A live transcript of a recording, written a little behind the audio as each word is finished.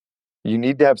You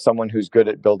need to have someone who's good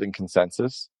at building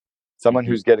consensus, someone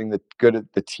who's good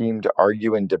at the team to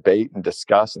argue and debate and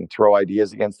discuss and throw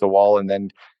ideas against the wall, and then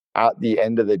at the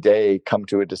end of the day, come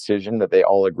to a decision that they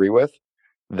all agree with.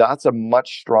 That's a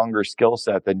much stronger skill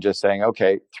set than just saying,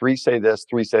 okay, 3 say this,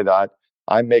 3 say that.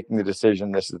 I'm making the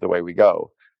decision. This is the way we go.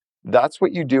 That's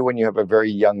what you do when you have a very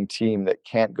young team that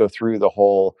can't go through the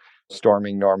whole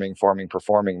storming, norming, forming,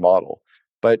 performing model.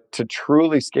 But to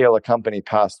truly scale a company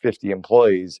past 50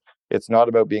 employees, it's not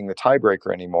about being the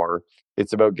tiebreaker anymore.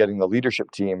 It's about getting the leadership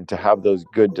team to have those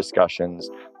good discussions,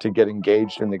 to get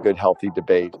engaged in the good, healthy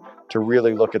debate, to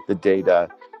really look at the data,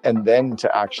 and then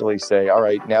to actually say, all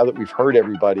right, now that we've heard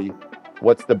everybody,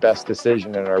 what's the best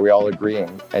decision? And are we all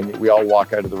agreeing? And we all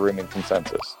walk out of the room in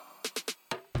consensus.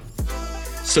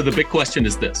 So the big question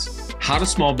is this: how do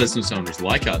small business owners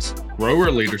like us grow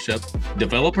our leadership,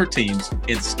 develop our teams,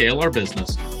 and scale our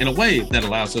business in a way that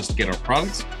allows us to get our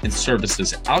products and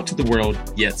services out to the world,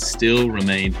 yet still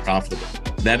remain profitable?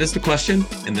 That is the question,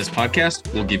 and this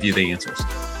podcast will give you the answers.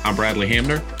 I'm Bradley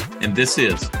Hamner, and this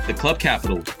is the Club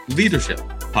Capital Leadership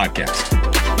Podcast.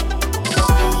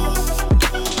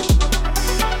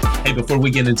 Hey, before we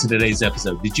get into today's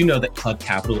episode, did you know that Club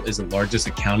Capital is the largest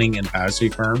accounting and advisory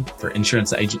firm for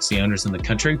insurance agency owners in the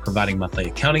country, providing monthly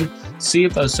accounting,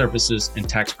 CFO services, and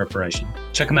tax preparation?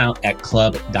 Check them out at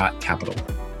club.capital.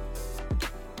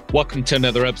 Welcome to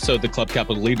another episode of the Club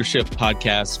Capital Leadership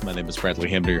Podcast. My name is Bradley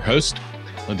Hamner, your host.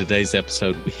 On today's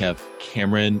episode, we have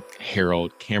Cameron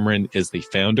Herold. Cameron is the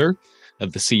founder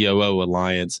of the COO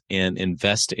Alliance and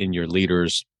Invest in Your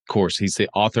Leaders course. He's the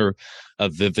author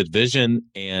of Vivid Vision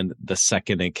and The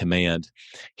Second in Command.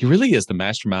 He really is the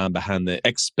mastermind behind the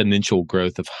exponential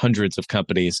growth of hundreds of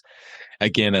companies.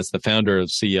 Again, as the founder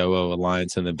of COO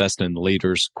Alliance and Invest in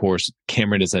Leaders course,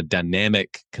 Cameron is a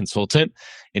dynamic consultant,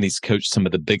 and he's coached some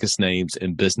of the biggest names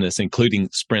in business, including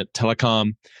Sprint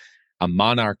Telecom, a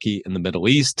monarchy in the Middle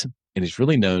East, and he's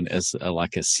really known as a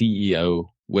CEO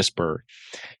whisperer.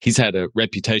 He's had a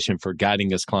reputation for guiding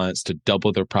his clients to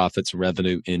double their profits and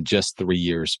revenue in just 3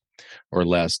 years or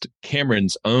less.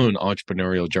 Cameron's own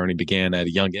entrepreneurial journey began at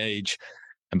a young age,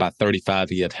 and by 35,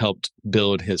 he had helped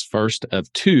build his first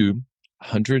of two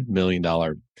 $100 million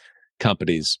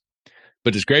companies.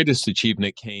 But his greatest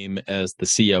achievement came as the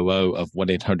COO of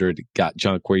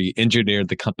 1-800-GOT-JUNK, where he engineered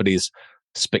the company's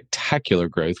spectacular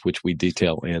growth, which we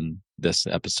detail in this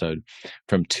episode,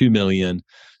 from 2 million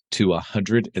to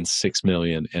 106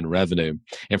 million in revenue,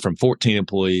 and from 14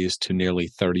 employees to nearly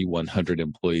 3,100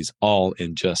 employees, all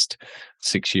in just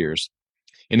 6 years.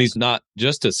 And he's not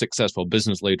just a successful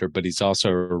business leader, but he's also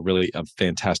really a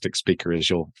fantastic speaker, as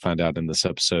you'll find out in this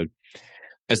episode.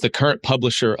 As the current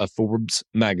publisher of Forbes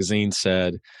magazine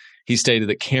said, he stated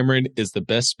that Cameron is the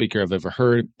best speaker I've ever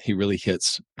heard. He really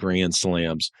hits grand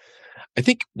slams. I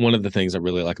think one of the things I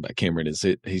really like about Cameron is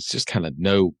he's just kind of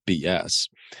no BS.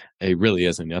 He really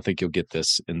isn't. I think you'll get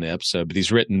this in the episode, but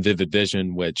he's written Vivid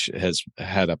Vision, which has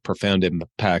had a profound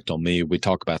impact on me. We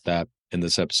talk about that in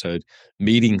this episode.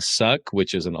 Meetings Suck,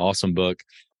 which is an awesome book.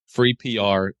 Free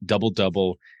PR,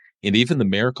 Double, and even The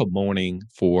Miracle Morning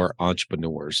for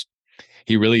Entrepreneurs.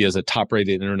 He really is a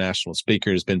top-rated international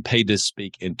speaker, has been paid to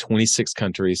speak in 26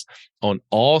 countries on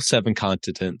all 7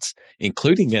 continents,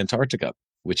 including Antarctica,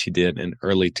 which he did in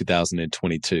early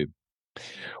 2022.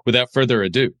 Without further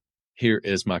ado, here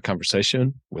is my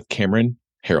conversation with Cameron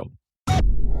Herold.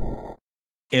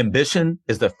 Ambition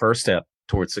is the first step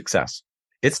towards success.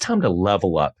 It's time to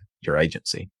level up your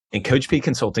agency. And Coach P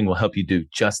Consulting will help you do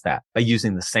just that by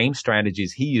using the same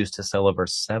strategies he used to sell over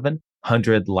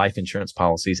 700 life insurance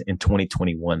policies in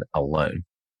 2021 alone.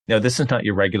 Now, this is not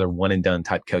your regular one and done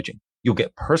type coaching. You'll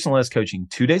get personalized coaching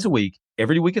 2 days a week,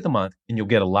 every week of the month, and you'll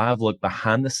get a live look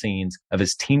behind the scenes of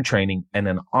his team training and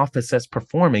an office that's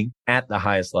performing at the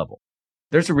highest level.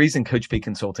 There's a reason Coach P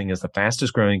Consulting is the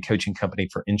fastest growing coaching company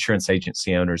for insurance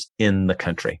agency owners in the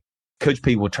country. Coach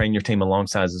P will train your team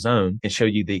alongside his own and show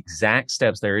you the exact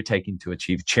steps they're taking to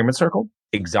achieve Chairman Circle,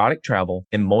 exotic travel,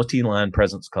 and multi-line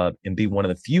presence club, and be one of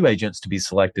the few agents to be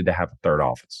selected to have a third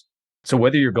office. So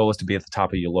whether your goal is to be at the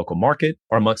top of your local market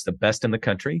or amongst the best in the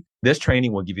country, this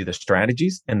training will give you the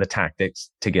strategies and the tactics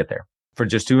to get there. For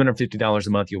just $250 a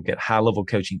month, you'll get high-level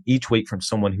coaching each week from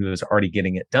someone who is already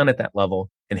getting it done at that level,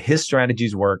 and his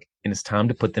strategies work, and it's time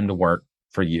to put them to work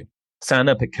for you. Sign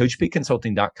up at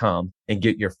coachpconsulting.com and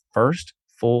get your first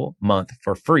full month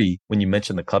for free when you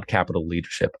mention the Club Capital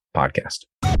Leadership Podcast.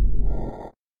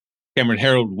 Cameron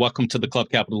Herold, welcome to the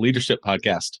Club Capital Leadership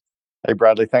Podcast. Hey,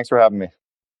 Bradley. Thanks for having me.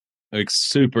 Like,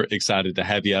 super excited to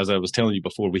have you. As I was telling you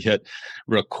before we hit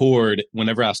record,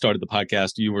 whenever I started the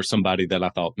podcast, you were somebody that I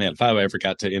thought, man, if I ever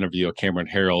got to interview a Cameron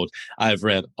Herold, I've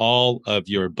read all of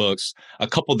your books, a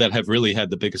couple that have really had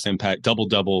the biggest impact, Double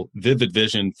Double, Vivid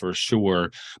Vision for sure.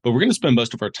 But we're going to spend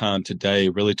most of our time today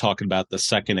really talking about the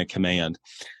second in command.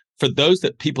 For those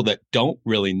that people that don't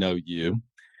really know you,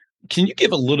 can you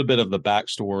give a little bit of the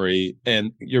backstory?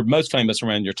 And you're most famous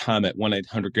around your time at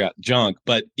 1-800-GOT-JUNK.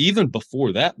 But even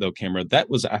before that, though, Cameron,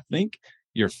 that was, I think,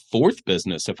 your fourth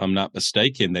business, if I'm not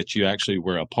mistaken, that you actually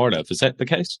were a part of. Is that the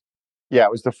case? Yeah,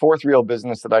 it was the fourth real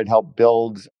business that I'd helped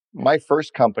build. My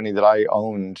first company that I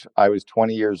owned, I was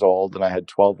 20 years old and I had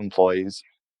 12 employees.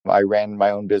 I ran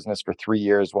my own business for 3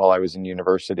 years while I was in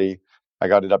university. I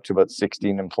got it up to about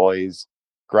 16 employees,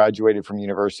 graduated from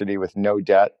university with no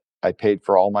debt. I paid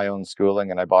for all my own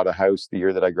schooling and I bought a house the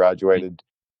year that I graduated,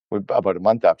 about a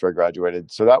month after I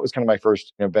graduated. So that was kind of my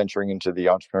first, venturing into the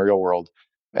entrepreneurial world.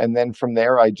 And then from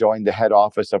there, I joined the head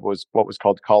office of what was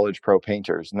called College Pro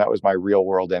Painters. And that was my real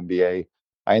world MBA.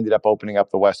 I ended up opening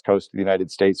up the West Coast of the United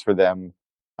States for them.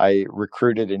 I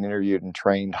recruited and interviewed and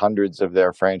trained hundreds of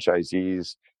their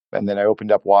franchisees. And then I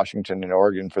opened up Washington and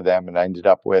Oregon for them. And I ended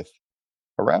up with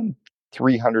around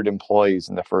 300 employees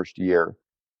in the first year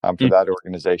for that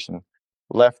organization.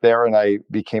 Left there and I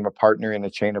became a partner in a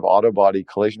chain of auto body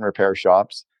collision repair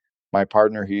shops. My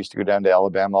partner, who used to go down to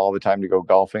Alabama all the time to go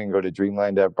golfing and go to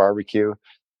Dreamland to have barbecue,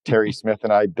 Terry Smith,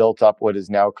 and I built up what is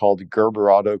now called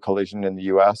Gerber Auto Collision in the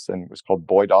US and it was called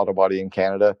Boyd Auto Body in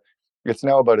Canada. It's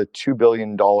now about a $2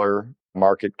 billion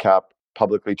market cap,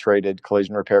 publicly traded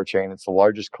collision repair chain. It's the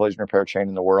largest collision repair chain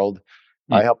in the world.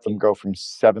 I helped them go from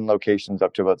 7 locations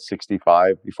up to about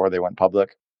 65 before they went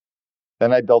public.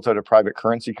 Then I built out a private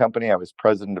currency company. I was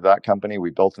president of that company.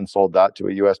 We built and sold that to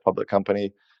a US public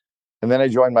company. And then I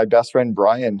joined my best friend,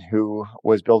 Brian, who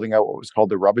was building out what was called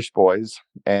the Rubbish Boys.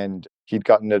 And he'd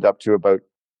gotten it up to about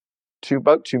 2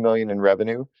 million in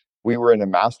revenue. We were in a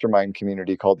mastermind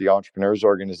community called the Entrepreneurs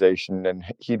Organization. And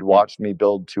he'd watched me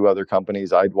build 2 other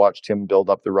companies. I'd watched him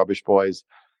build up the Rubbish Boys.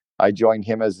 I joined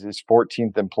him as his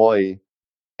 14th employee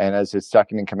and as his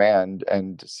second in command.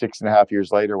 And 6.5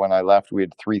 years later, when I left, we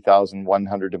had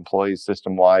 3,100 employees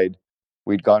system wide.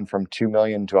 We'd gone from 2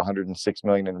 million to 106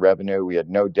 million in revenue. We had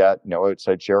no debt, no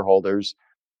outside shareholders.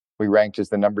 We ranked as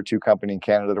the number 2 company in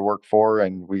Canada to work for,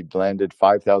 and we'd landed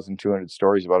 5,200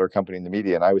 stories about our company in the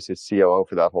media. And I was his COO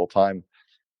for that whole time.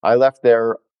 I left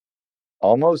there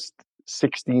almost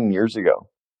 16 years ago.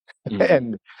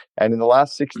 And in the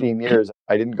last 16 years,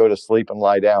 I didn't go to sleep and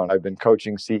lie down. I've been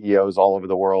coaching CEOs all over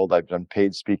the world. I've done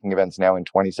paid speaking events now in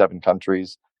 27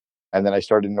 countries. And then I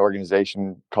started an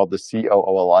organization called the COO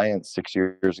Alliance 6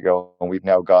 years ago. And we've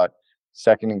now got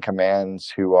second in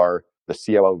commands who are the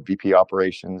COO, VP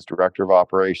operations, director of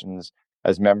operations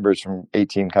as members from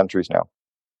 18 countries now.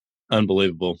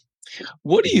 Unbelievable.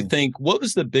 What do you think? What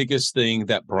was the biggest thing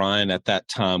that Brian at that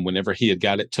time, whenever he had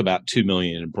got it to about 2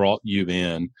 million and brought you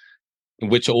in,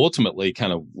 which ultimately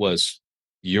kind of was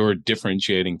your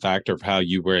differentiating factor of how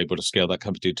you were able to scale that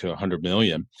company to 100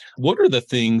 million? What are the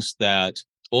things that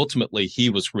ultimately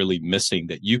he was really missing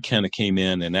that you kind of came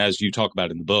in, and as you talk about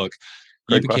in the book,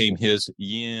 you became his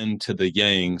yin to the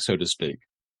yang, so to speak?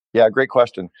 Yeah, great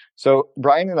question. So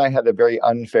Brian and I had a very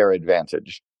unfair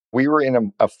advantage. We were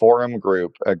in a forum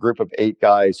group, a group of 8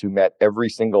 guys who met every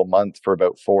single month for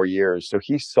about 4 years. So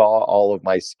he saw all of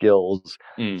my skills.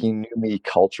 He knew me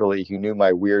culturally. He knew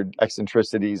my weird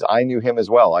eccentricities. I knew him as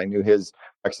well. I knew his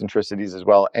eccentricities as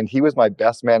well. And he was my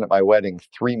best man at my wedding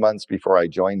 3 months before I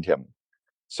joined him.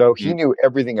 So he knew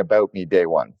everything about me day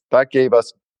one. That gave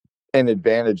us an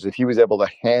advantage that he was able to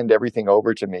hand everything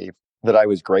over to me that I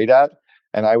was great at.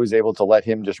 And I was able to let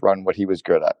him just run what he was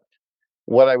good at.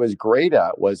 What I was great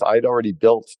at was I'd already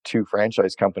built 2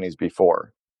 franchise companies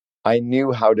before. I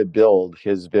knew how to build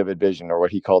his vivid vision, or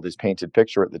what he called his painted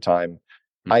picture at the time.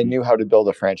 I knew how to build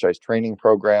a franchise training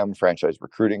program, franchise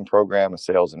recruiting program, a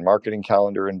sales and marketing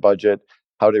calendar and budget,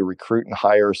 how to recruit and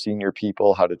hire senior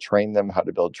people, how to train them, how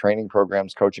to build training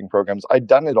programs, coaching programs. I'd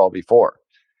done it all before.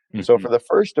 So for the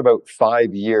first about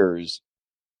 5 years,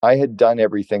 I had done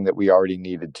everything that we already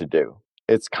needed to do.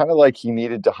 It's kind of like he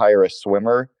needed to hire a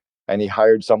swimmer, and he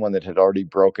hired someone that had already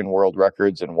broken world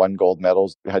records and won gold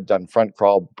medals, had done front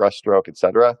crawl, breaststroke,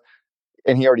 etc.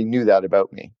 And he already knew that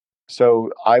about me.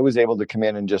 So I was able to come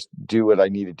in and just do what I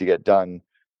needed to get done.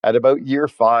 At about year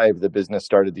 5, the business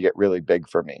started to get really big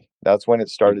for me. That's when it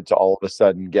started to all of a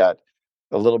sudden get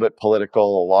a little bit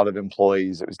political, a lot of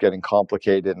employees. It was getting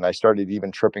complicated. And I started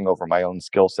even tripping over my own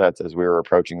skill sets as we were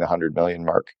approaching the 100 million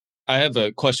mark. I have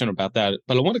a question about that,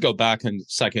 but I want to go back in a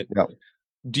second. Yeah.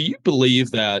 Do you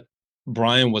believe that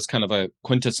Brian was kind of a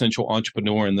quintessential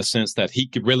entrepreneur in the sense that he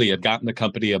could really had gotten the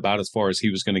company about as far as he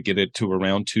was going to get it to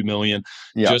around 2 million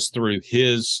Yeah. just through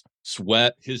his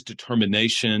sweat, his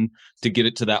determination to get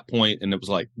it to that point. And it was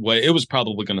like, well, it was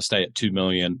probably going to stay at 2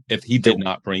 million if he did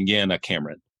not bring in a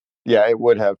Cameron. Yeah, it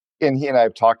would have. And he and I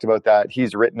have talked about that.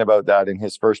 He's written about that in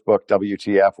his first book,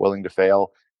 WTF, Willing to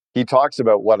Fail. He talks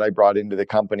about what I brought into the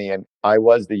company, and I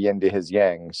was the yin to his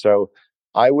yang. So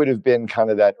I would have been kind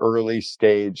of that early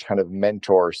stage kind of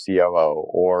mentor COO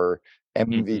or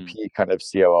MVP kind of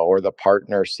COO or the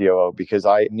partner COO, because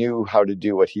I knew how to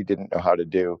do what he didn't know how to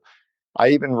do. I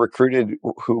even recruited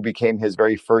who became his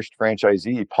very first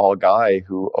franchisee, Paul Guy,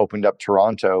 who opened up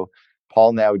Toronto.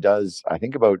 Paul now does, I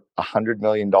think, about $100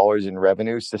 million in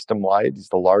revenue system wide. He's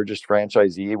the largest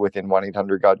franchisee within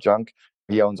 1-800 Got Junk.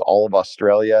 He owns all of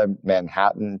Australia,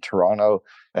 Manhattan, Toronto.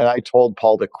 And I told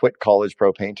Paul to quit College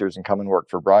Pro Painters and come and work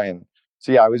for Brian.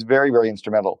 So yeah, I was very, very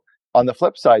instrumental. On the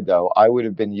flip side, though, I would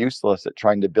have been useless at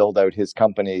trying to build out his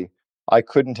company. I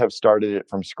couldn't have started it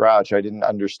from scratch. I didn't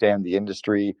understand the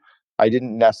industry. I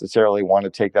didn't necessarily want to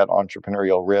take that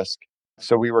entrepreneurial risk.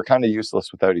 So we were kind of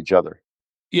useless without each other.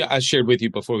 Yeah, I shared with you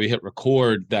before we hit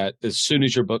record that as soon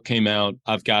as your book came out,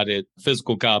 I've got it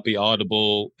physical copy,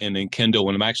 Audible, and in Kindle.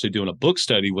 And I'm actually doing a book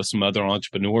study with some other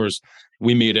entrepreneurs.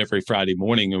 We meet every Friday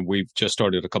morning, and we've just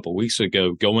started a couple of weeks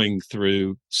ago going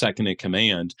through Second in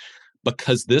Command,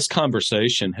 because this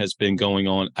conversation has been going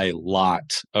on a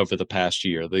lot over the past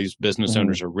year. These business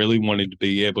owners are really wanting to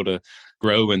be able to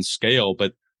grow and scale,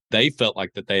 but they felt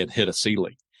like that they had hit a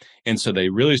ceiling. And so they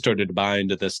really started to buy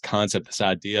into this concept, this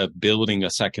idea of building a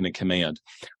second in command.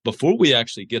 Before we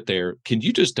actually get there, can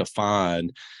you just define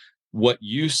what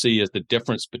you see as the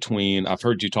difference between, I've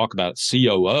heard you talk about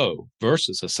COO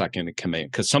versus a second in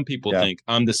command? Because some people think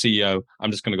I'm the CEO, I'm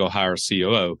just going to go hire a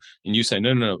COO. And you say,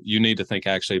 no, you need to think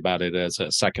actually about it as a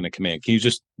second in command. Can you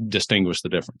just distinguish the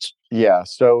difference? Yeah.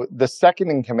 So the second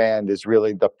in command is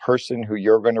really the person who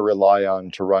you're going to rely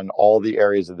on to run all the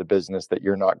areas of the business that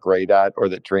you're not great at or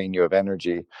that drain you of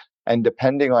energy. And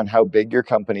depending on how big your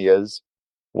company is,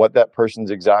 what that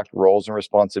person's exact roles and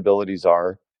responsibilities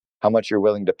are, how much you're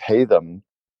willing to pay them,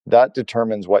 that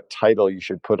determines what title you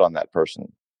should put on that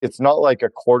person. It's not like a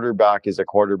quarterback is a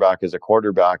quarterback is a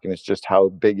quarterback, and it's just how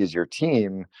big is your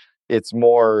team. It's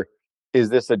more,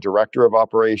 is this a director of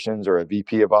operations or a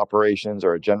VP of operations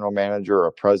or a general manager or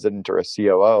a president or a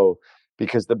COO?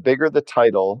 Because the bigger the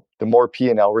title, the more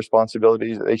P&L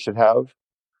responsibilities they should have,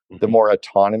 the more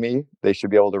autonomy they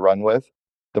should be able to run with,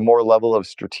 the more level of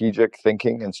strategic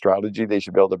thinking and strategy they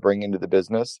should be able to bring into the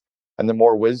business, and the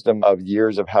more wisdom of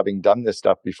years of having done this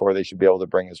stuff before they should be able to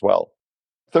bring as well.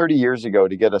 30 years ago,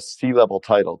 to get a C-level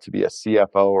title, to be a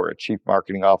CFO or a chief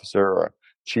marketing officer or a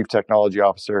chief technology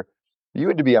officer, you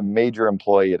had to be a major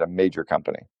employee at a major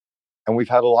company. And we've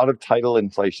had a lot of title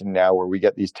inflation now where we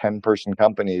get these 10-person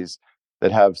companies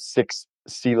that have 6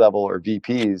 C-level or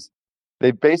VPs.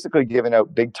 They've basically given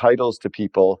out big titles to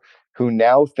people who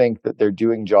now think that they're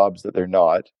doing jobs that they're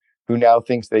not, who now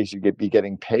thinks they should be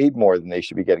getting paid more than they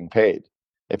should be getting paid.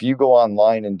 If you go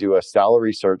online and do a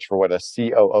salary search for what a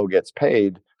COO gets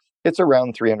paid, it's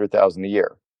around $300,000 a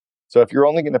year. So if you're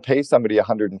only going to pay somebody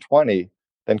 120,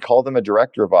 then call them a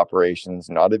director of operations,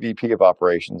 not a VP of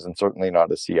operations, and certainly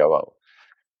not a COO.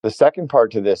 The second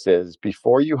part to this is,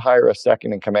 before you hire a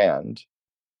second in command,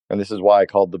 and this is why I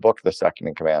called the book The Second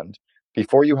in Command,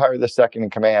 before you hire the second in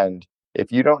command,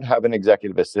 if you don't have an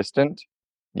executive assistant,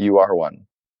 you are one.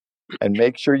 And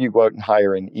make sure you go out and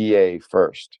hire an EA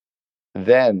first.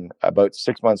 Then, about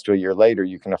 6 months to a year later,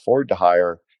 you can afford to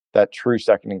hire that true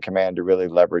second in command to really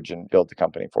leverage and build the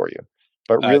company for you.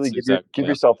 But really give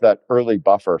yourself that early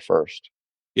buffer first.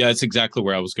 Yeah, it's exactly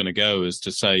where I was going to go, is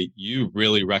to say you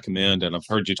really recommend, and I've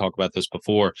heard you talk about this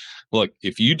before, look,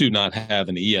 if you do not have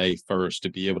an EA first to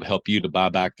be able to help you to buy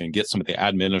back and get some of the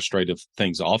administrative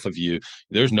things off of you,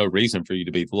 there's no reason for you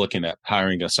to be looking at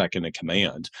hiring a second in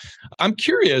command. I'm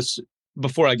curious,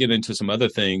 before I get into some other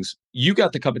things, you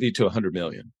got the company to 100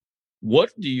 million. What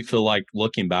do you feel like,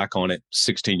 looking back on it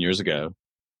 16 years ago,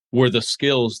 were the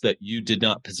skills that you did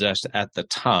not possess at the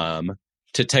time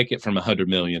to take it from 100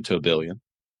 million to a billion?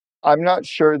 I'm not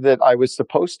sure that I was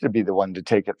supposed to be the one to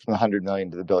take it from the 100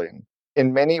 million to the billion.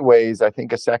 In many ways, I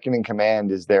think a second in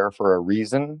command is there for a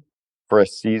reason, for a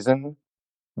season,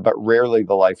 but rarely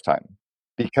the lifetime.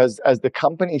 Because as the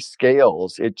company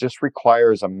scales, it just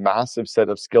requires a massive set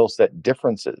of skill set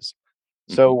differences.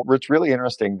 So it's really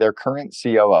interesting. Their current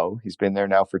COO, he's been there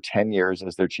now for 10 years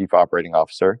as their chief operating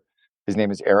officer. His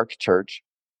name is Eric Church.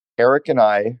 Eric and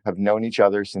I have known each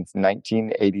other since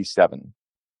 1987.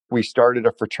 We started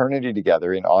a fraternity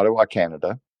together in Ottawa,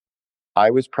 Canada. I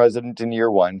was president in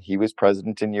year one. He was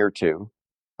president in year two.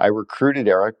 I recruited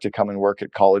Eric to come and work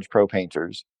at College Pro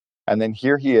Painters. And then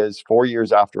here he is 4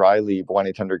 years after I leave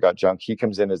 1-800-GOT-JUNK. He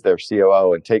comes in as their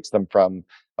COO and takes them from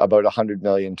about 100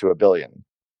 million to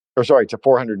to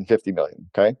 450 million.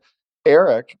 Okay.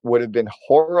 Eric would have been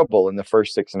horrible in the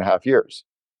first 6.5 years.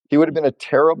 He would have been a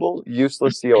terrible,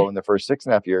 useless CEO in the first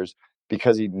 6.5 years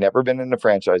because he'd never been in the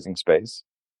franchising space.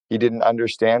 He didn't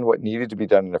understand what needed to be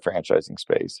done in the franchising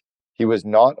space. He was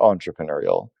not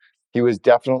entrepreneurial. He was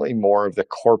definitely more of the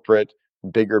corporate,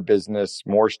 bigger business,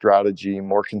 more strategy,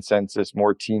 more consensus,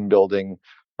 more team building,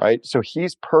 right? So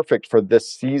he's perfect for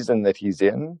this season that he's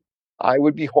in. I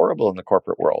would be horrible in the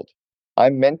corporate world.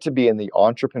 I'm meant to be in the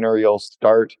entrepreneurial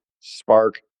start,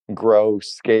 spark, grow,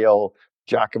 scale,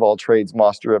 jack of all trades,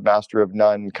 master of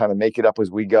none, kind of make it up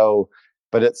as we go.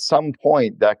 But at some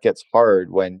point that gets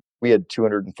hard when we had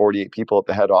 248 people at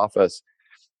the head office,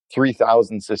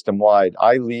 3,000 system wide.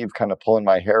 I leave kind of pulling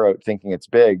my hair out thinking it's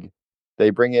big. They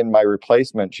bring in my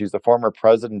replacement. She's the former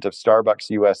president of Starbucks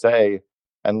USA.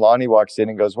 And Lonnie walks in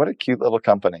and goes, "What a cute little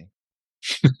company."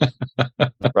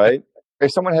 Right?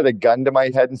 If someone had a gun to my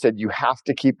head and said, "You have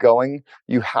to keep going,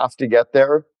 you have to get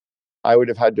there," I would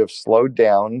have had to have slowed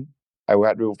down. I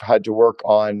would have had to work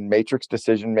on matrix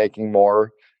decision making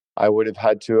more. I would have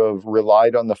had to have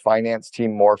relied on the finance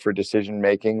team more for decision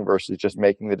making versus just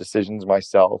making the decisions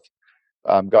myself.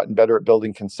 Gotten better at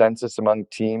building consensus among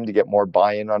team to get more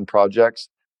buy-in on projects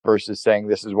versus saying,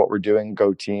 "This is what we're doing,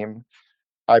 go team."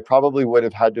 I probably would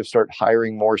have had to start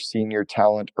hiring more senior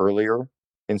talent earlier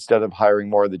instead of hiring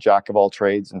more of the jack of all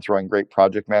trades and throwing great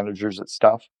project managers at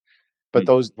stuff. But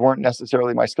those weren't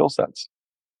necessarily my skill sets.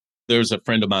 There's a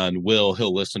friend of mine, Will,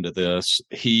 he'll listen to this.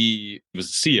 He was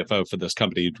the CFO for this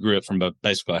company. He grew it from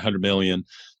basically 100 million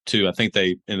to, I think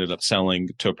they ended up selling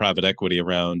to a private equity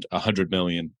around 100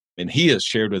 million. And he has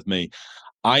shared with me,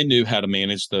 I knew how to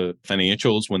manage the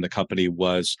financials when the company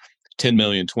was 10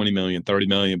 million, 20 million, 30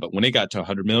 million. But when it got to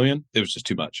 100 million, it was just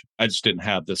too much. I just didn't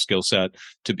have the skill set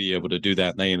to be able to do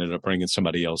that. And they ended up bringing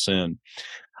somebody else in.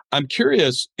 I'm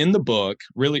curious, in the book,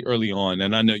 really early on,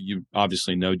 and I know you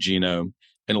obviously know Gino,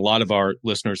 and a lot of our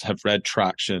listeners have read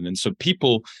Traction. And so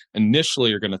people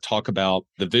initially are going to talk about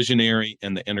the visionary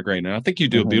and the integrator. And I think you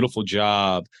do a beautiful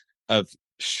job of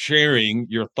sharing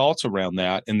your thoughts around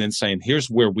that and then saying, here's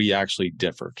where we actually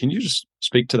differ. Can you just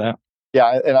speak to that?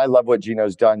 Yeah, and I love what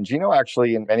Gino's done. Gino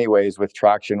actually, in many ways, with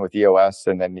Traction, with EOS,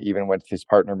 and then even with his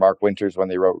partner, Mark Winters, when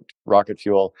they wrote Rocket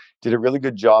Fuel, did a really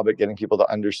good job at getting people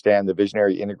to understand the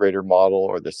visionary integrator model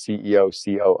or the CEO,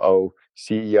 COO,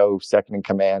 CEO, second in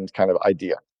command kind of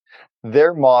idea.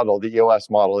 Their model, the EOS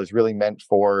model, is really meant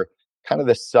for kind of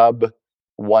the sub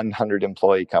 100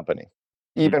 employee company,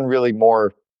 even really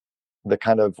more the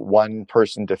kind of 1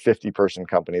 person to 50 person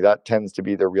company. That tends to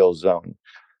be the real zone.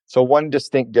 So one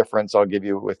distinct difference I'll give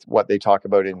you with what they talk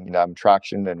about in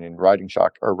Traction and in Riding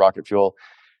Shock or Rocket Fuel,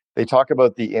 they talk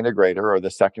about the integrator or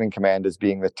the second in command as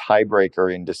being the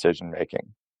tiebreaker in decision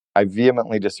making. I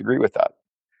vehemently disagree with that.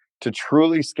 To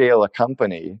truly scale a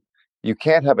company, you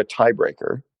can't have a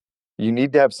tiebreaker. You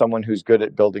need to have someone who's good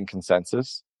at building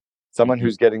consensus, someone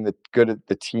who's getting good at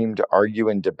the team to argue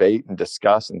and debate and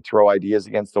discuss and throw ideas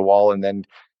against the wall, and then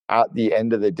at the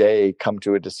end of the day come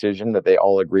to a decision that they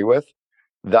all agree with.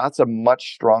 That's a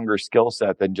much stronger skill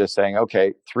set than just saying,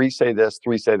 okay, 3 say this,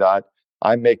 3 say that.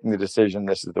 I'm making the decision.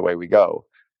 This is the way we go.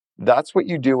 That's what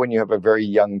you do when you have a very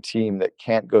young team that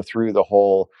can't go through the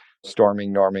whole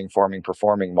storming, norming, forming,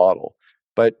 performing model.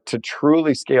 But to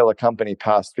truly scale a company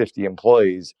past 50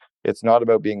 employees, it's not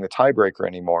about being the tiebreaker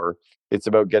anymore. It's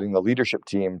about getting the leadership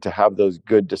team to have those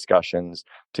good discussions,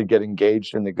 to get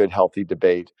engaged in the good, healthy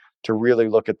debate, to really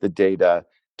look at the data,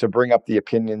 to bring up the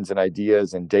opinions and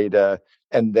ideas and data,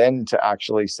 and then to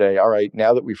actually say, all right,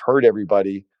 now that we've heard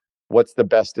everybody, what's the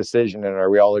best decision? And are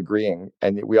we all agreeing?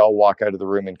 And we all walk out of the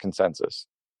room in consensus.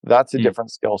 That's a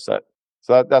different skill set.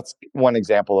 So that's one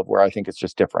example of where I think it's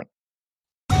just different.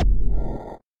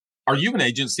 Are you an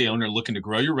agency owner looking to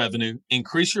grow your revenue,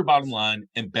 increase your bottom line,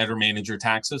 and better manage your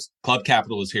taxes? Club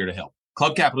Capital is here to help.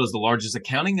 Club Capital is the largest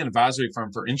accounting and advisory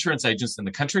firm for insurance agents in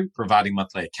the country, providing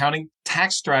monthly accounting,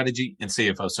 tax strategy, and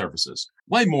CFO services.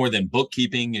 Way more than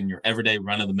bookkeeping and your everyday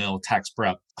run-of-the-mill tax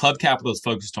prep, Club Capital is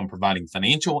focused on providing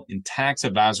financial and tax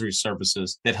advisory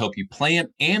services that help you plan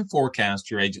and forecast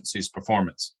your agency's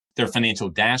performance. Their financial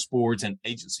dashboards and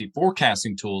agency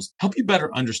forecasting tools help you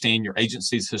better understand your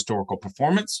agency's historical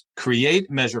performance, create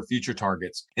and measure future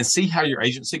targets, and see how your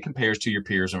agency compares to your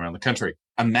peers around the country.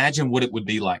 Imagine what it would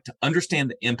be like to understand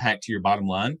the impact to your bottom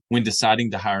line when deciding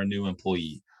to hire a new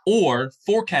employee, or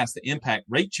forecast the impact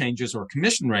rate changes or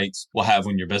commission rates will have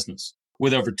on your business.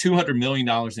 With over $200 million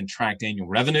in tracked annual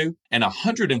revenue and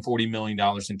 $140 million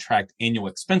in tracked annual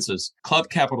expenses, Club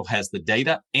Capital has the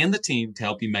data and the team to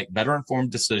help you make better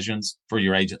informed decisions for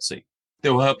your agency.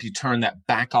 They will help you turn that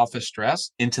back office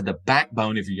stress into the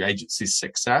backbone of your agency's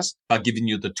success by giving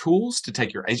you the tools to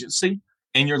take your agency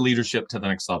and your leadership to the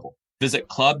next level. Visit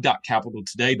club.capital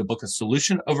today to book a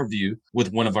solution overview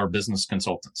with one of our business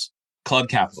consultants. Club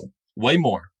Capital, way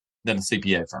more than a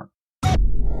CPA firm.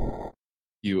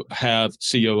 You have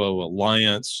COO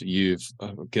Alliance. You've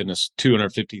given us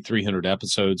 250, 300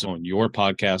 episodes on your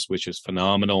podcast, which is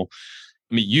phenomenal.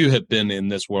 I mean, you have been in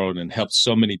this world and helped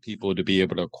so many people to be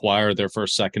able to acquire their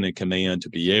first, second in command, to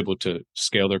be able to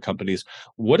scale their companies.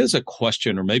 What is a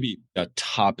question or maybe a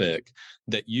topic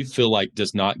that you feel like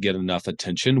does not get enough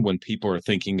attention when people are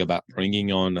thinking about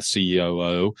bringing on a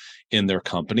COO in their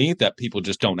company that people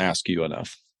just don't ask you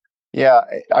enough? Yeah,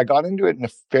 I got into it in a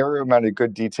fair amount of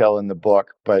good detail in the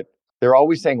book, but they're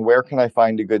always saying, where can I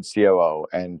find a good COO?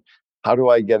 And how do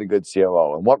I get a good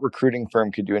COO? And what recruiting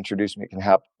firm could you introduce me can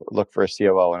look for a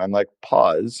COO? And I'm like,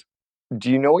 pause. Do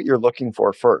you know what you're looking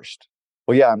for first?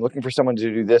 Well, yeah, I'm looking for someone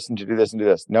to do this and to do this and do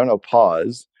this. No,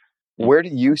 pause. Where do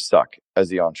you suck as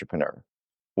the entrepreneur?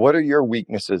 What are your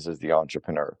weaknesses as the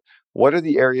entrepreneur? What are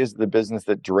the areas of the business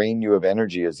that drain you of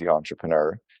energy as the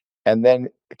entrepreneur? And then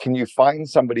can you find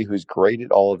somebody who's great at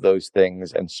all of those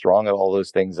things and strong at all those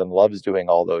things and loves doing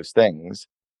all those things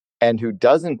and who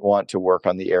doesn't want to work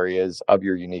on the areas of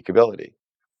your unique ability?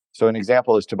 So an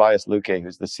example is Tobias Luque,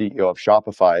 who's the CEO of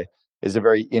Shopify, is a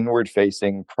very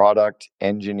inward-facing product,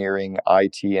 engineering,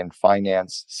 IT, and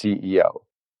finance CEO.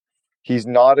 He's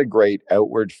not a great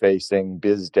outward-facing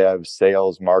biz dev,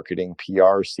 sales, marketing,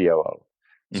 PR COO.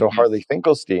 So Harley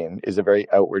Finkelstein is a very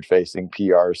outward-facing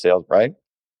PR sales, right?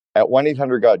 At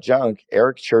 1-800-GOT-JUNK,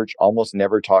 Eric Church almost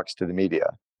never talks to the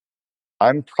media.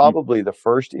 I'm probably the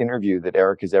first interview that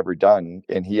Eric has ever done,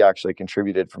 and he actually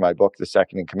contributed for my book, The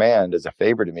Second in Command, as a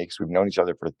favor to me because we've known each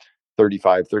other for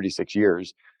 35, 36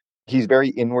 years. He's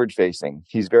very inward facing.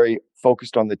 He's very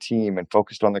focused on the team and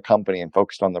focused on the company and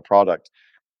focused on the product.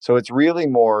 So it's really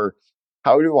more,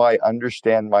 how do I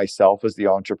understand myself as the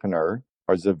entrepreneur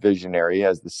or as a visionary,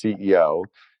 as the CEO?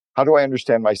 How do I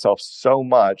understand myself so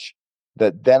much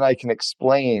that then I can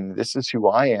explain, this is who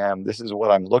I am, this is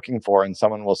what I'm looking for, and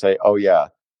someone will say, oh yeah,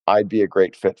 I'd be a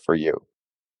great fit for you.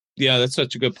 Yeah, that's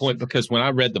such a good point, because when I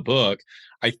read the book,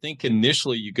 I think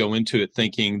initially you go into it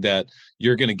thinking that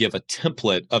you're going to give a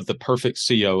template of the perfect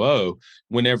COO,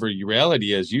 whenever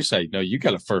reality is, you say, no, you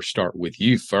got to first start with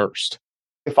you first.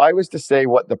 If I was to say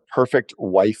what the perfect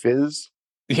wife is,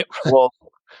 well,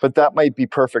 but that might be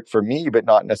perfect for me, but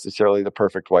not necessarily the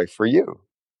perfect wife for you.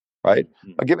 Right?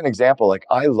 I'll give an example. Like,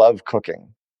 I love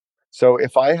cooking. So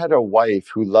if I had a wife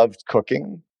who loved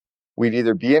cooking, we'd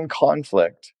either be in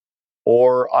conflict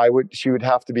or she would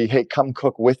have to be, hey, come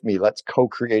cook with me. Let's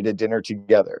co-create a dinner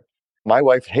together. My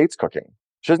wife hates cooking.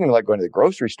 She doesn't even like going to the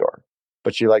grocery store,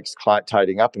 but she likes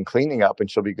tidying up and cleaning up. And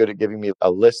she'll be good at giving me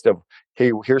a list of,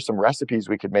 hey, here's some recipes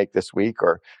we could make this week.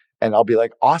 And I'll be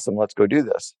like, awesome, let's go do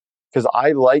this. Because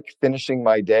I like finishing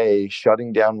my day,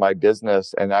 shutting down my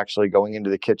business and actually going into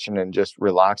the kitchen and just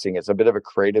relaxing. It's a bit of a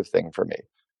creative thing for me.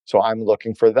 So I'm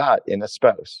looking for that in a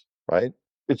spouse, right?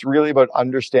 It's really about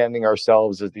understanding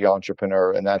ourselves as the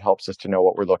entrepreneur, and that helps us to know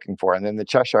what we're looking for. And then the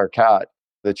Cheshire Cat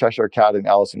in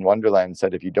Alice in Wonderland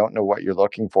said, if you don't know what you're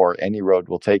looking for, any road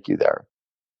will take you there.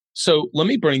 So let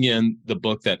me bring in the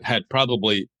book that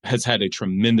has had a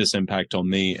tremendous impact on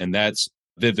me, and that's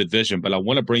Vivid Vision, but I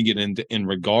want to bring it in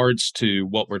regards to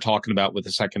what we're talking about with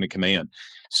the second in command.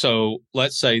 So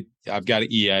let's say I've got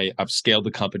an EA, I've scaled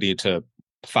the company to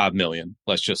 5 million,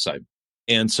 let's just say.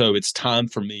 And so it's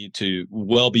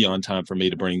well beyond time for me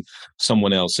to bring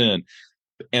someone else in.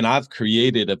 And I've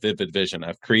created a vivid vision.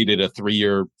 I've created a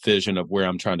 3-year vision of where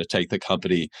I'm trying to take the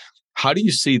company. How do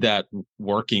you see that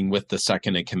working with the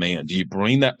second in command? Do you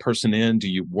bring that person in?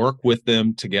 Do you work with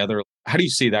them together? How do you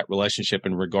see that relationship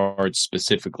in regards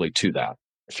specifically to that?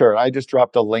 Sure. I just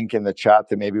dropped a link in the chat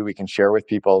that maybe we can share with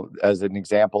people as an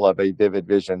example of a vivid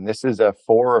vision. This is a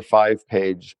 4 or 5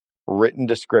 page written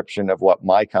description of what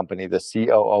my company, the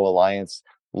COO Alliance,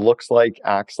 looks like,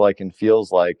 acts like, and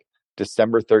feels like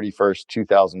December 31st,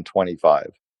 2025.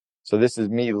 So this is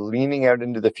me leaning out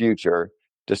into the future,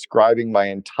 describing my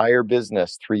entire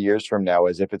business 3 years from now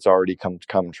as if it's already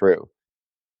come true.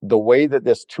 The way that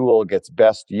this tool gets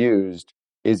best used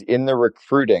is in the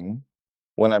recruiting.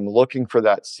 When I'm looking for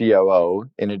that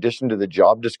COO, in addition to the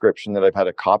job description that I've had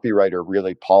a copywriter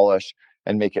really polish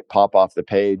and make it pop off the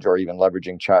page, or even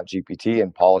leveraging ChatGPT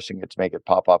and polishing it to make it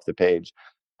pop off the page,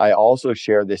 I also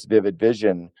share this vivid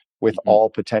vision with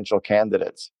all potential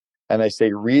candidates. and I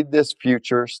say, read this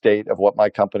future state of what my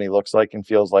company looks like and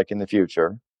feels like in the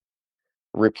future.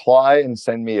 Reply and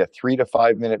send me a 3 to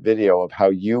 5 minute video of how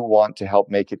you want to help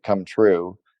make it come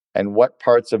true and what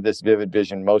parts of this vivid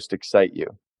vision most excite you.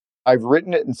 I've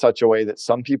written it in such a way that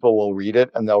some people will read it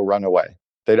and they'll run away.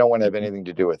 They don't want to have anything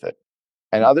to do with it.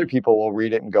 And other people will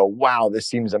read it and go, wow, this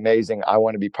seems amazing. I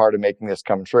want to be part of making this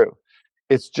come true.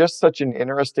 It's just such an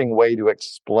interesting way to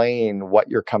explain what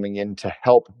you're coming in to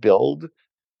help build,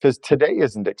 because today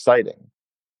isn't exciting.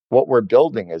 What we're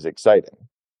building is exciting.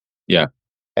 Yeah.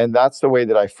 And that's the way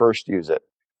that I first use it.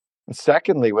 And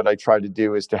secondly, what I try to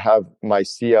do is to have my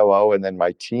COO and then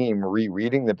my team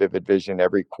rereading the vivid vision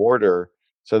every quarter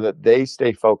so that they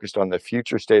stay focused on the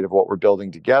future state of what we're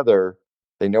building together.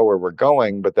 They know where we're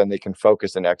going, but then they can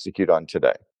focus and execute on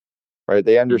today, right?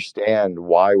 They understand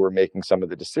why we're making some of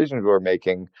the decisions we're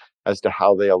making as to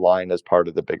how they align as part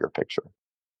of the bigger picture.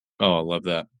 Oh, I love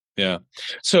that. Yeah.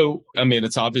 So, I mean,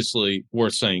 it's obviously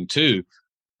worth saying too,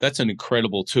 that's an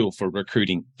incredible tool for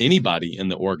recruiting anybody in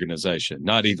the organization,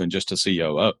 not even just a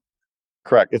COO.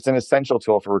 Correct. It's an essential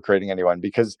tool for recruiting anyone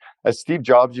because, as Steve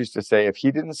Jobs used to say, if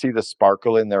he didn't see the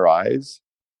sparkle in their eyes,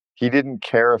 he didn't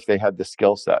care if they had the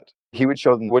skill set. He would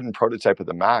show them the wooden prototype of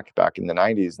the Mac back in the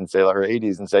 90s and say, or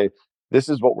 80s, and say, this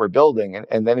is what we're building.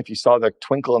 And then if you saw the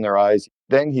twinkle in their eyes,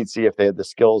 then he'd see if they had the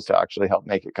skills to actually help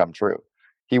make it come true.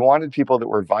 He wanted people that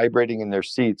were vibrating in their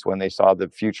seats when they saw the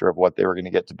future of what they were going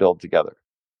to get to build together,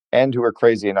 and who were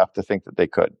crazy enough to think that they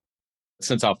could.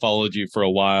 Since I've followed you for a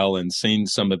while and seen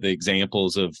some of the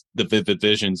examples of the vivid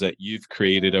visions that you've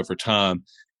created over time,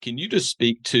 can you just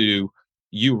speak to,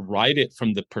 you write it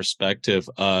from the perspective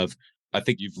of, I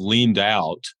think you've leaned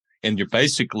out and you're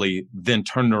basically then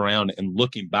turning around and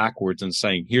looking backwards and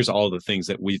saying, here's all the things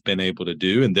that we've been able to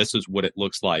do. And this is what it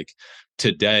looks like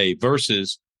today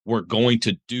versus we're going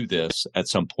to do this at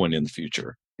some point in the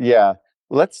future. Yeah.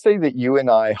 Let's say that you and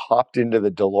I hopped into the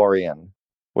DeLorean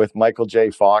with Michael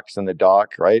J. Fox and the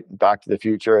doc, right? Back to the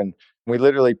Future. And we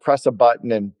literally press a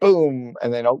button and boom.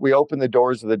 And then we open the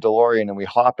doors of the DeLorean and we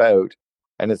hop out.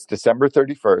 And it's December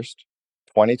 31st,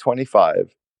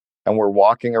 2025. And we're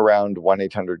walking around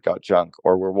 1-800-GOT-JUNK,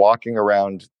 or we're walking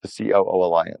around the COO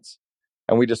Alliance.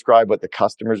 And we describe what the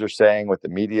customers are saying, what the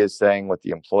media is saying, what the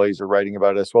employees are writing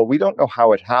about us. Well, we don't know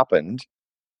how it happened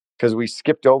because we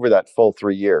skipped over that full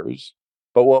 3 years.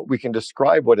 But what we can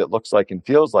describe what it looks like and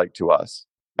feels like to us.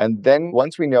 And then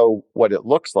once we know what it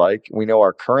looks like, we know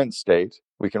our current state,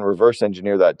 we can reverse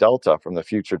engineer that delta from the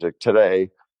future to today.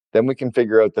 Then we can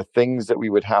figure out the things that we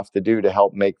would have to do to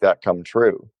help make that come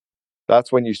true.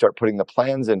 That's when you start putting the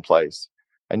plans in place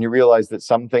and you realize that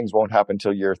some things won't happen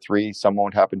till year 3, some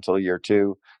won't happen till year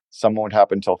 2, some won't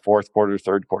happen till fourth quarter,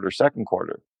 third quarter, second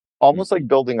quarter. Almost like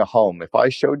building a home. If I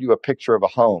showed you a picture of a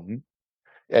home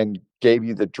and gave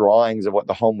you the drawings of what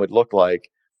the home would look like,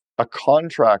 a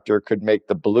contractor could make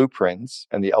the blueprints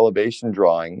and the elevation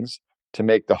drawings to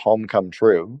make the home come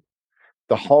true.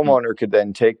 The homeowner could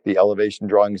then take the elevation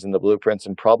drawings and the blueprints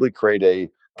and probably create a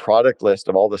product list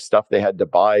of all the stuff they had to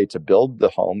buy to build the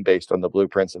home based on the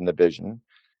blueprints and the vision.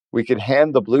 We could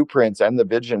hand the blueprints and the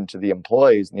vision to the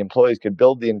employees, and the employees could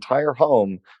build the entire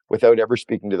home without ever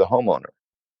speaking to the homeowner.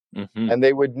 Mm-hmm. And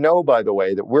they would know, by the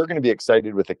way, that we're going to be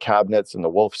excited with the cabinets and the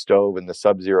Wolf stove and the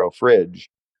Sub-Zero fridge.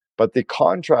 But the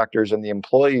contractors and the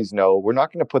employees know we're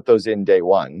not going to put those in day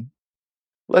one.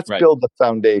 Let's build the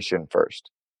foundation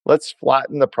first. Let's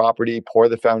flatten the property, pour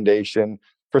the foundation.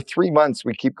 For 3 months,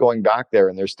 we keep going back there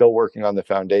and they're still working on the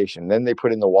foundation. Then they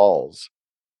put in the walls.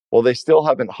 Well, they still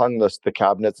haven't hung the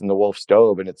cabinets and the Wolf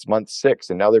stove, and it's month 6,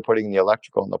 and now they're putting in the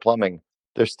electrical and the plumbing.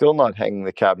 They're still not hanging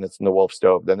the cabinets and the Wolf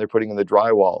stove. Then they're putting in the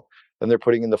drywall. Then they're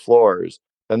putting in the floors.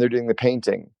 Then they're doing the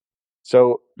painting.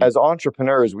 So as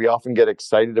entrepreneurs, we often get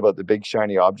excited about the big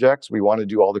shiny objects. We want to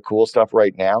do all the cool stuff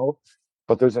right now,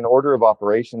 but there's an order of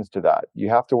operations to that. You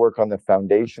have to work on the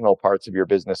foundational parts of your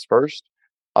business first.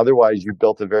 Otherwise, you've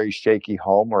built a very shaky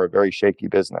home or a very shaky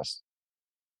business.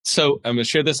 So I'm going to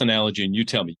share this analogy and you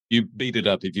tell me, you beat it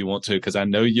up if you want to, because I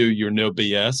know you're no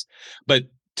BS. But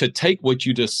to take what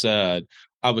you just said,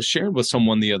 I was sharing with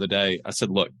someone the other day. I said,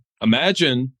 look,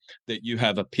 imagine that you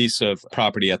have a piece of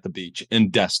property at the beach in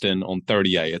Destin on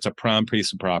 30A. It's a prime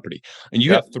piece of property. And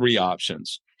you have 3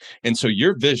 options. And so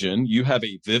your vision, you have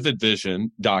a vivid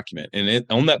vision document. And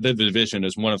on that vivid vision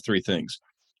is one of 3 things.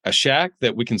 A shack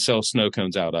that we can sell snow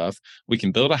cones out of. We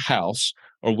can build a house,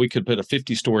 or we could put a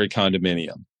 50-story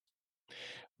condominium.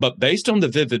 But based on the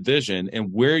vivid vision and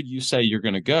where you say you're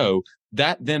going to go,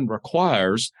 that then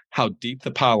requires how deep the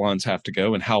pylons have to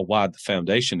go and how wide the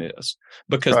foundation is.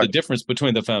 Because the difference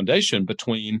between the foundation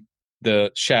between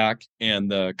the shack and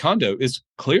the condo is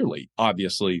clearly,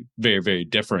 obviously, very, very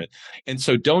different. And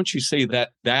so don't you see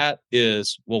that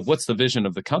is, well, what's the vision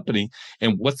of the company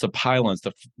and what's the pylons,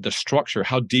 the structure?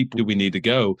 How deep do we need to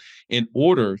go in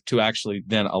order to actually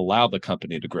then allow the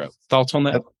company to grow? Thoughts on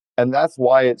that? And that's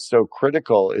why it's so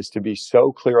critical, is to be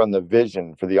so clear on the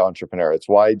vision for the entrepreneur. It's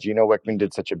why Gino Wickman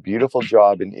did such a beautiful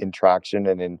job in Traction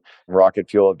and in Rocket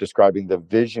Fuel of describing the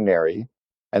visionary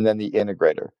and then the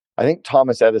integrator. I think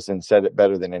Thomas Edison said it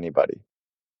better than anybody.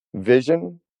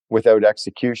 Vision without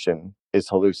execution is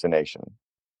hallucination.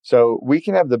 So we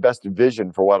can have the best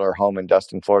vision for what our home in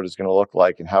Destin, Florida is going to look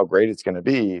like and how great it's going to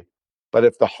be. But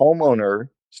if the homeowner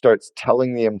starts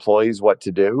telling the employees what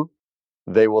to do,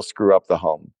 they will screw up the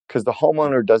home, because the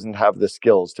homeowner doesn't have the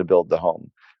skills to build the home.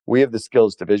 We have the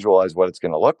skills to visualize what it's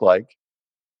going to look like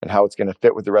and how it's going to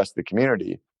fit with the rest of the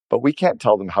community. But we can't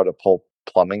tell them how to pull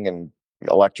plumbing and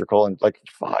electrical and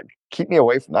fuck, keep me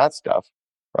away from that stuff,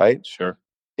 right? Sure.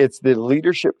 It's the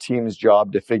leadership team's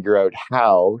job to figure out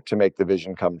how to make the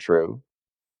vision come true.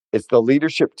 It's the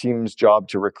leadership team's job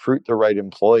to recruit the right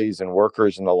employees and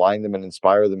workers and align them and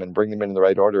inspire them and bring them in the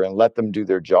right order and let them do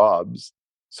their jobs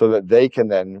so that they can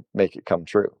then make it come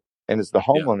true. And it's the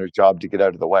homeowner's job to get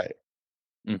out of the way.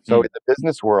 Mm-hmm. So in the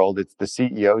business world, it's the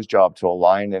CEO's job to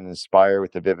align and inspire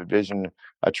with the vivid vision,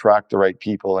 attract the right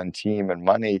people and team and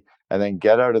money, and then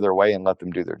get out of their way and let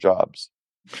them do their jobs.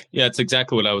 Yeah, it's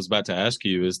exactly what I was about to ask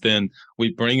you, is then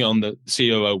we bring on the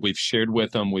COO, we've shared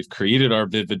with them, we've created our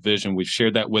vivid vision, we've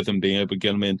shared that with them, being able to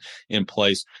get them in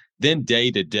place. Then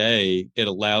day to day, it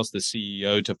allows the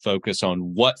CEO to focus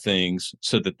on what things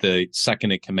so that the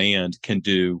second in command can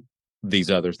do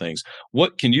these other things.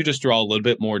 What can you just draw a little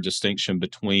bit more distinction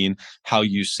between how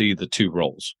you see the two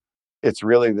roles? It's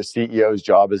really the CEO's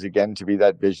job is, again, to be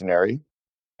that visionary,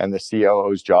 and the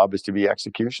COO's job is to be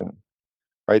execution,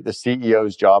 right? The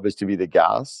CEO's job is to be the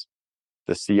gas.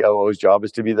 The COO's job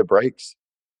is to be the brakes.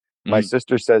 My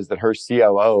sister says that her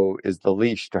COO is the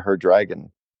leash to her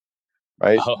dragon.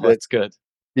 Right? Oh, that's good.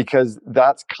 Because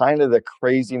that's kind of the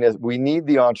craziness. We need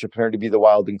the entrepreneur to be the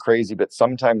wild and crazy, but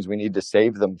sometimes we need to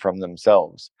save them from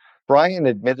themselves. Brian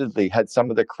admittedly had some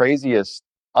of the craziest,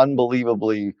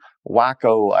 unbelievably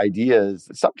wacko ideas.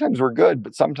 Sometimes we're good,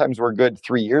 but sometimes we're good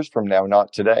 3 years from now,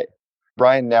 not today.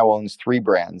 Brian now owns 3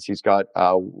 brands. He's got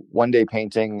One Day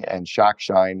Painting and Shack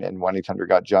Shine and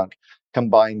 1-800-GOT-JUNK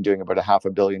combined, doing about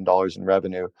 $500 million in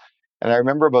revenue. And I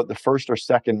remember about the first or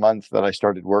second month that I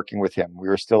started working with him, we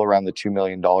were still around the $2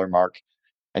 million mark.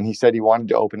 And he said he wanted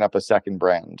to open up a second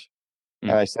brand.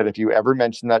 And I said, if you ever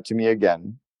mention that to me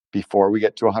again, before we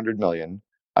get to 100 million,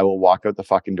 I will walk out the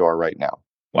fucking door right now.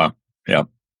 Wow. Yeah.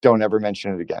 Don't ever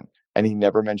mention it again. And he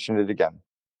never mentioned it again.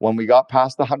 When we got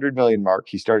past the 100 million mark,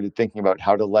 he started thinking about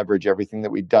how to leverage everything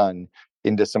that we'd done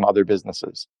into some other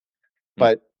businesses.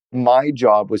 But my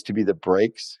job was to be the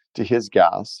brakes to his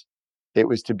gas. It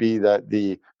was to be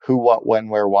the who, what, when,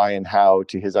 where, why, and how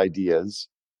to his ideas.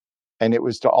 And it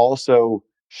was to also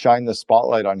shine the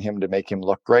spotlight on him to make him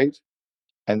look great.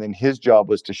 And then his job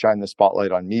was to shine the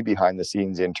spotlight on me behind the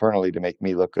scenes internally to make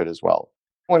me look good as well.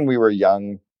 When we were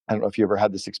young, I don't know if you ever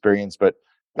had this experience, but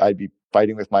I'd be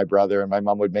fighting with my brother and my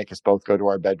mom would make us both go to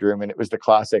our bedroom. And it was the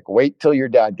classic, wait till your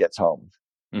dad gets home.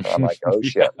 And I'm like, oh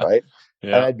shit, right?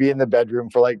 Yeah. And I'd be in the bedroom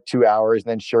for like 2 hours.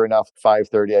 And then sure enough,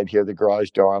 5:30, I'd hear the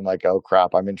garage door. I'm like, oh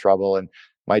crap, I'm in trouble. And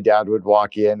my dad would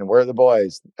walk in and where are the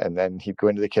boys? And then he'd go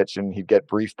into the kitchen, he'd get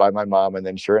briefed by my mom. And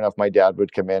then sure enough, my dad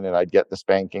would come in and I'd get the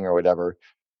spanking or whatever.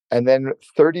 And then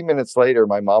 30 minutes later,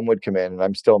 my mom would come in and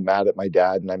I'm still mad at my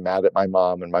dad and I'm mad at my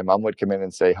mom. And my mom would come in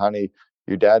and say, honey,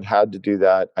 your dad had to do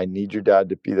that. I need your dad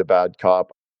to be the bad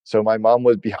cop. So my mom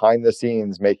was behind the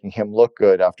scenes making him look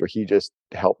good after he just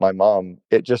helped my mom.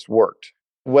 It just worked.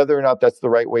 Whether or not that's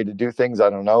the right way to do things, I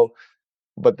don't know.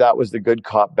 But that was the good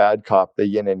cop, bad cop, the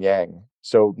yin and yang.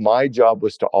 So my job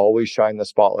was to always shine the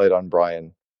spotlight on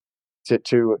Brian,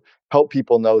 to help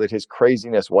people know that his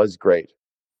craziness was great.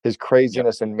 His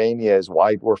craziness and mania is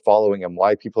why we're following him,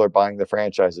 why people are buying the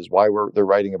franchises, why they're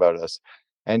writing about us.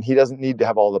 And he doesn't need to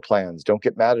have all the plans. Don't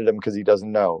get mad at him because he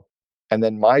doesn't know. And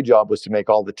then my job was to make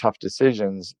all the tough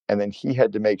decisions. And then he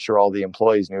had to make sure all the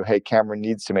employees knew, hey, Cameron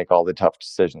needs to make all the tough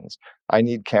decisions. I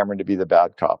need Cameron to be the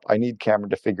bad cop. I need Cameron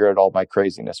to figure out all my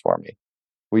craziness for me.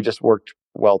 We just worked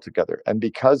well together. And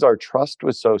because our trust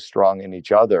was so strong in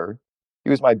each other, he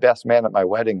was my best man at my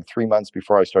wedding 3 months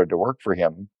before I started to work for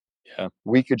him. Yeah.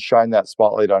 We could shine that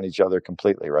spotlight on each other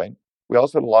completely, right? We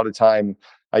also had a lot of time,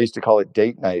 I used to call it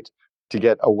date night, to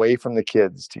get away from the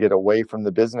kids, to get away from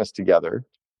the business together.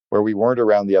 where we weren't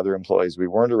around the other employees, we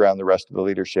weren't around the rest of the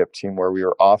leadership team, where we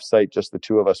were offsite, just the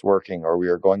two of us working, or we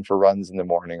were going for runs in the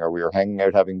morning, or we were hanging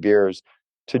out having beers,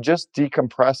 to just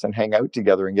decompress and hang out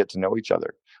together and get to know each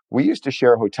other. We used to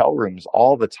share hotel rooms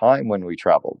all the time when we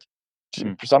traveled,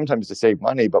 sometimes to save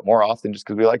money, but more often just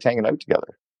because we liked hanging out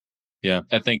together. Yeah,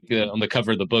 I think on the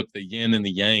cover of the book, the yin and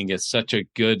the yang is such a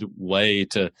good way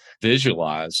to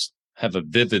visualize, have a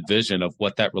vivid vision of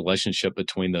what that relationship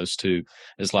between those two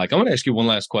is like. I want to ask you one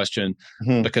last question,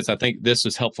 because I think this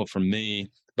is helpful for me,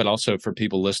 but also for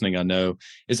people listening, I know,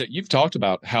 is that you've talked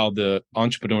about how the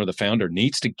entrepreneur, the founder,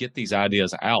 needs to get these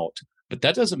ideas out. But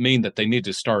that doesn't mean that they need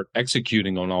to start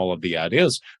executing on all of the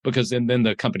ideas, because then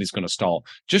the company's going to stall.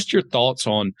 Just your thoughts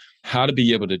on how to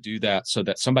be able to do that so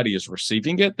that somebody is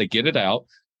receiving it, they get it out,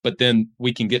 but then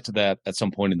we can get to that at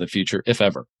some point in the future, if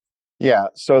ever. Yeah.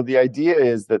 So the idea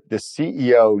is that the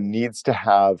CEO needs to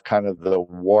have kind of the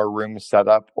war room set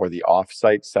up or the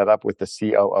offsite set up with the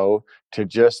COO to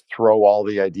just throw all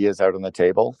the ideas out on the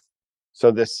table. So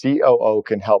the COO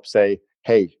can help say,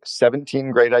 hey,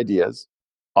 17 great ideas.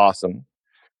 Awesome.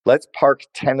 Let's park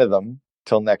 10 of them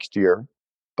till next year,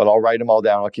 but I'll write them all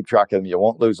down. I'll keep track of them. You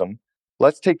won't lose them.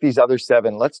 Let's take these other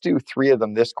 7. Let's do 3 of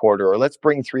them this quarter, or let's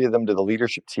bring 3 of them to the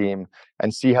leadership team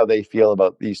and see how they feel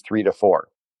about these 3 to 4.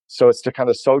 So it's to kind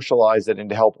of socialize it and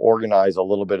to help organize a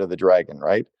little bit of the dragon,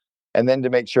 right? And then to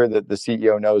make sure that the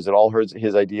CEO knows that all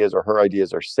his ideas or her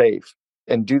ideas are safe,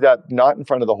 and do that not in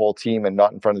front of the whole team and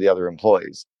not in front of the other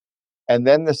employees. And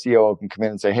then the COO can come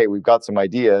in and say, hey, we've got some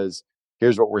ideas.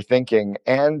 Here's what we're thinking.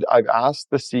 And I've asked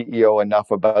the CEO enough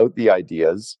about the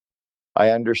ideas.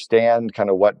 I understand kind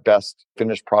of what best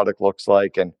finished product looks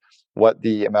like and what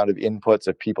the amount of inputs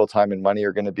of people, time, and money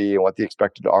are going to be, and what the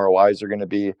expected ROIs are going to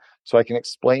be. So I can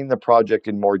explain the project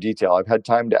in more detail. I've had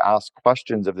time to ask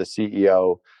questions of the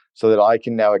CEO so that I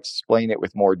can now explain it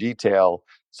with more detail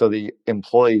so the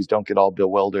employees don't get all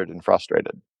bewildered and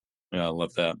frustrated. Yeah, I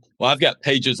love that. Well, I've got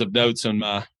pages of notes on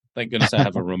my, thank goodness I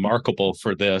have a Remarkable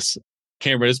for this.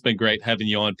 Cameron, it's been great having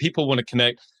you on. People want to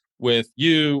connect with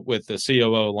you, with the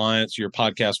COO Alliance, your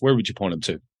podcast. Where would you point them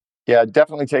to? Yeah,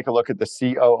 definitely take a look at the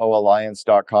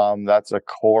COOalliance.com. That's a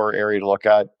core area to look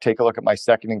at. Take a look at my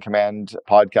Second in Command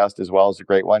podcast as well. It's a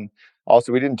great one.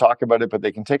 Also, we didn't talk about it, but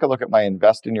they can take a look at my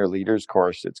Invest in Your Leaders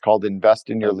course. It's called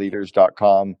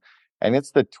investinyourleaders.com. And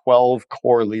it's the 12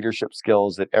 core leadership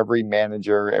skills that every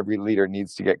manager, every leader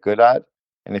needs to get good at.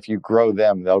 And if you grow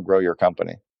them, they'll grow your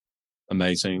company.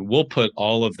 Amazing. We'll put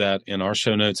all of that in our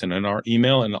show notes and in our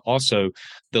email, and also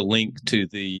the link to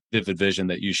the Vivid Vision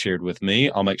that you shared with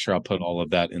me. I'll make sure I'll put all of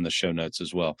that in the show notes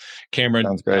as well. Cameron,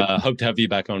 sounds great. Hope to have you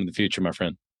back on in the future, my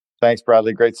friend. Thanks,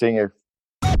 Bradley. Great seeing you.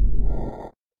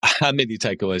 How many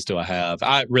takeaways do I have?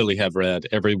 I really have read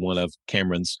every one of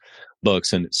Cameron's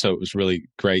books, and so it was really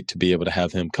great to be able to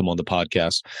have him come on the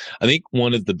podcast. I think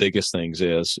one of the biggest things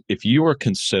is if you are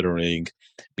considering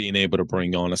being able to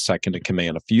bring on a second in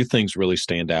command, a few things really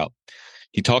stand out.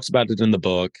 He talks about it in the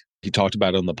book. He talked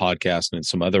about it on the podcast and in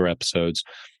some other episodes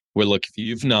where, look, if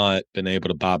you've not been able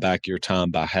to buy back your time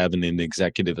by having an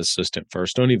executive assistant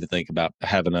first, don't even think about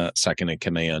having a second in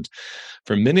command.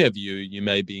 For many of you, you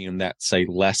may be in that, say,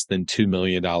 less than $2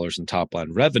 million in top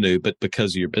line revenue, but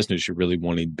because of your business, you're really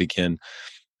wanting to begin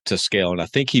to scale. And I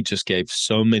think he just gave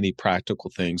so many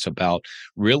practical things about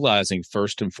realizing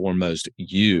first and foremost,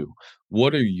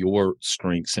 what are your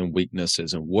strengths and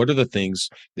weaknesses, and what are the things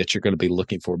that you're going to be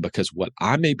looking for? Because what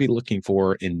I may be looking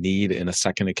for and need in a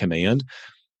second in command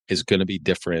is going to be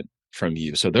different from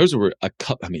you. So those were a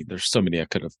couple, I mean, there's so many I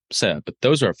could have said, but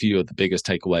those are a few of the biggest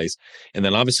takeaways. And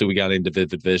then obviously we got into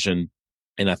Vivid Vision.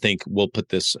 And I think we'll put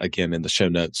this again in the show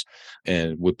notes,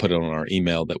 and we'll put it on our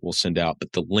email that we'll send out.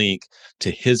 But the link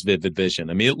to his Vivid Vision,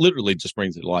 I mean, it literally just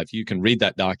brings it to life. You can read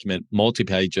that document,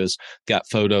 multi-pages, got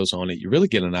photos on it. You really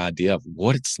get an idea of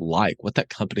what it's like, what that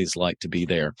company's like to be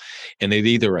there. And it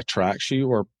either attracts you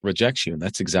or rejects you. And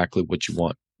that's exactly what you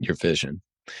want, your vision.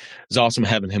 It's awesome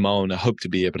having him on. I hope to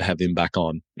be able to have him back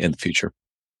on in the future.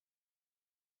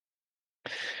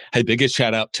 Hey, biggest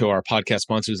shout out to our podcast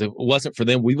sponsors. If it wasn't for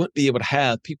them, we wouldn't be able to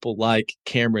have people like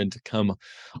Cameron to come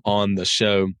on the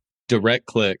show. Direct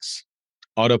Clicks,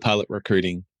 Autopilot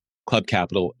Recruiting, Club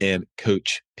Capital, and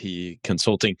Coach P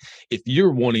Consulting. If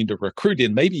you're wanting to recruit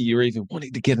in, maybe you're even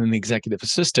wanting to get an executive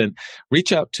assistant,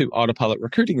 reach out to Autopilot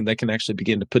Recruiting, and they can actually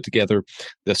begin to put together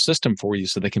the system for you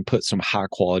so they can put some high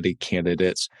quality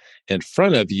candidates in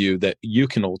front of you that you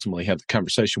can ultimately have the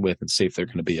conversation with and see if they're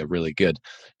going to be a really good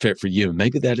fit for you.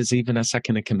 Maybe that is even a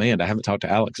second in command. I haven't talked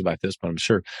to Alex about this, but I'm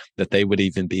sure that they would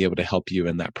even be able to help you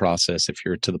in that process if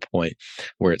you're to the point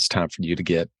where it's time for you to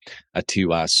get a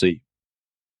 2IC.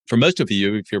 For most of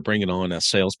you, if you're bringing on a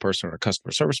salesperson or a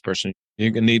customer service person,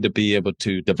 you're going to need to be able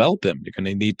to develop them. You're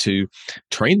going to need to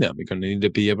train them. You're going to need to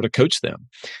be able to coach them.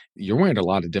 You're wearing a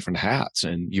lot of different hats,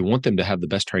 and you want them to have the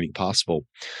best training possible.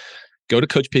 Go to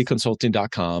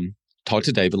CoachPConsulting.com. Talk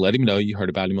to David. Let him know you heard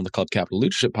about him on the Club Capital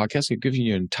Leadership Podcast. He'll give you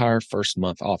your entire first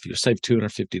month off. You'll save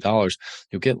 $250.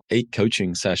 You'll get 8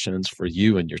 coaching sessions for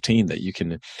you and your team that you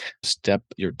can step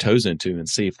your toes into and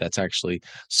see if that's actually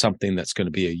something that's going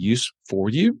to be a use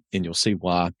for you. And you'll see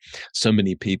why so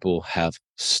many people have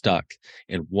stuck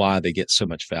and why they get so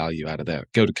much value out of that.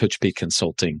 Go to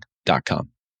CoachPConsulting.com.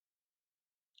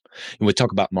 And we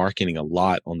talk about marketing a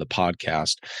lot on the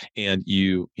podcast, and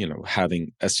you know,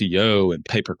 having SEO and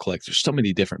pay-per-click. There's so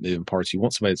many different moving parts. You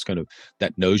want somebody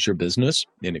that knows your business.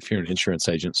 And if you're an insurance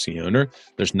agency owner,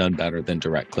 there's none better than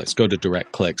DirectClicks. Go to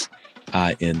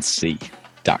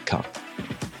directclicksinc.com.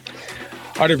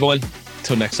 All right, everyone.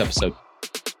 Until next episode,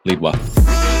 lead well.